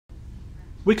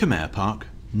Wycombe Air Park,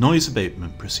 Noise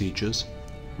Abatement Procedures,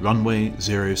 Runway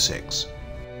 06.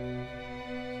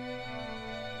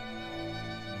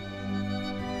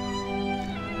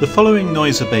 The following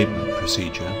noise abatement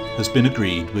procedure has been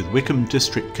agreed with Wycombe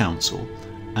District Council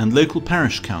and local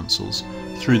parish councils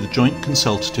through the Joint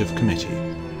Consultative Committee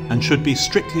and should be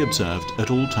strictly observed at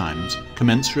all times,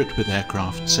 commensurate with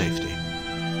aircraft safety.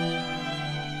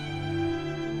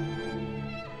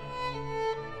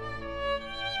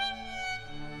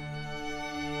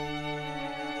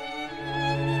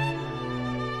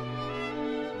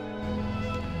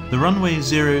 The Runway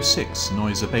 06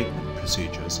 noise abatement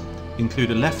procedures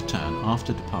include a left turn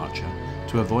after departure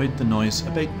to avoid the noise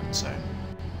abatement zone,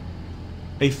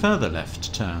 a further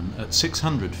left turn at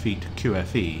 600 feet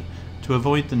QFE to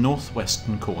avoid the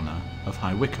northwestern corner of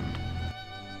High Wycombe.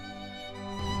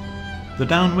 The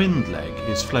downwind leg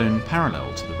is flown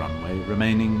parallel to the runway,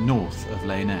 remaining north of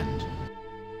Lane End.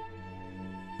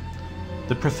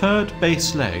 The preferred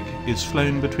base leg is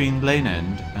flown between Lane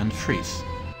End and Freeth.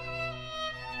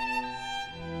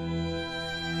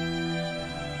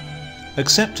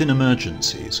 Except in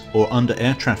emergencies or under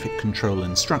air traffic control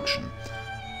instruction,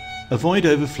 avoid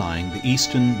overflying the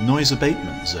eastern noise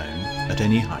abatement zone at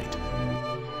any height.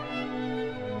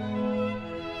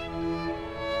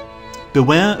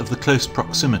 Beware of the close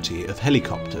proximity of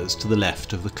helicopters to the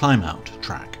left of the climb-out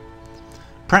track.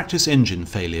 Practice engine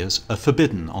failures are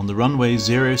forbidden on the Runway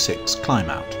 06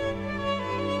 climb-out.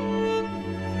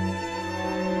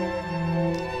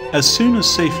 As soon as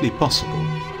safely possible,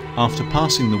 after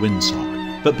passing the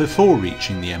windsock, but before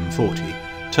reaching the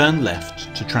M40, turn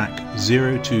left to track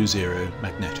 020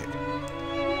 magnetic.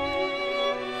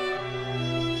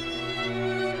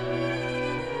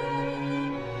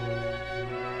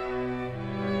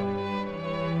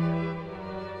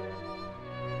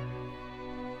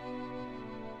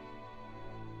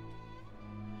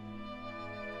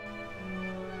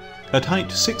 At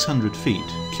height 600 feet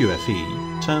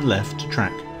QFE, turn left to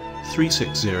track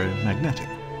 360 magnetic.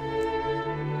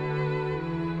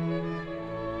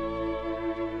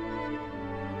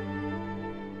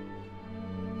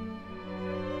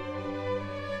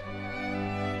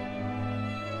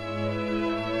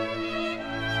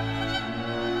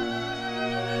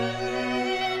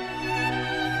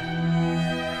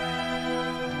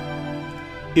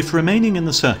 If remaining in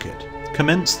the circuit,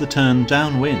 commence the turn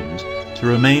downwind to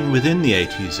remain within the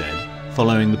ATZ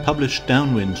following the published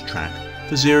downwind track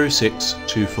for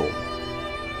 0624.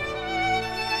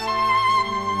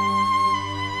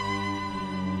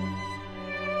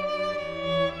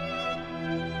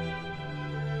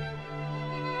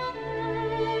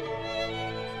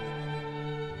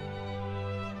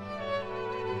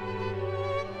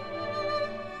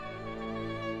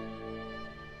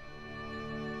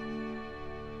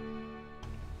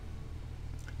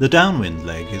 The downwind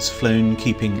leg is flown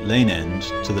keeping lane end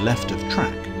to the left of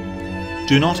track.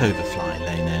 Do not overfly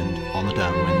lane end on the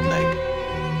downwind leg.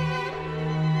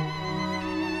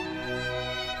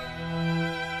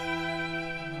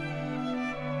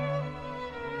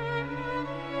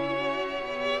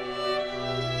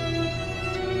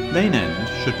 Lane end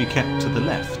should be kept to the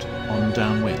left on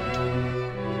downwind.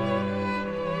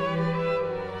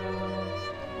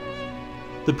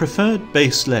 The preferred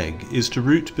base leg is to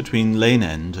route between Lane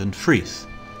End and Freeth.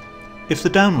 If the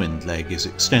downwind leg is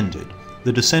extended,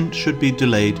 the descent should be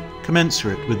delayed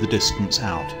commensurate with the distance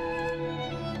out.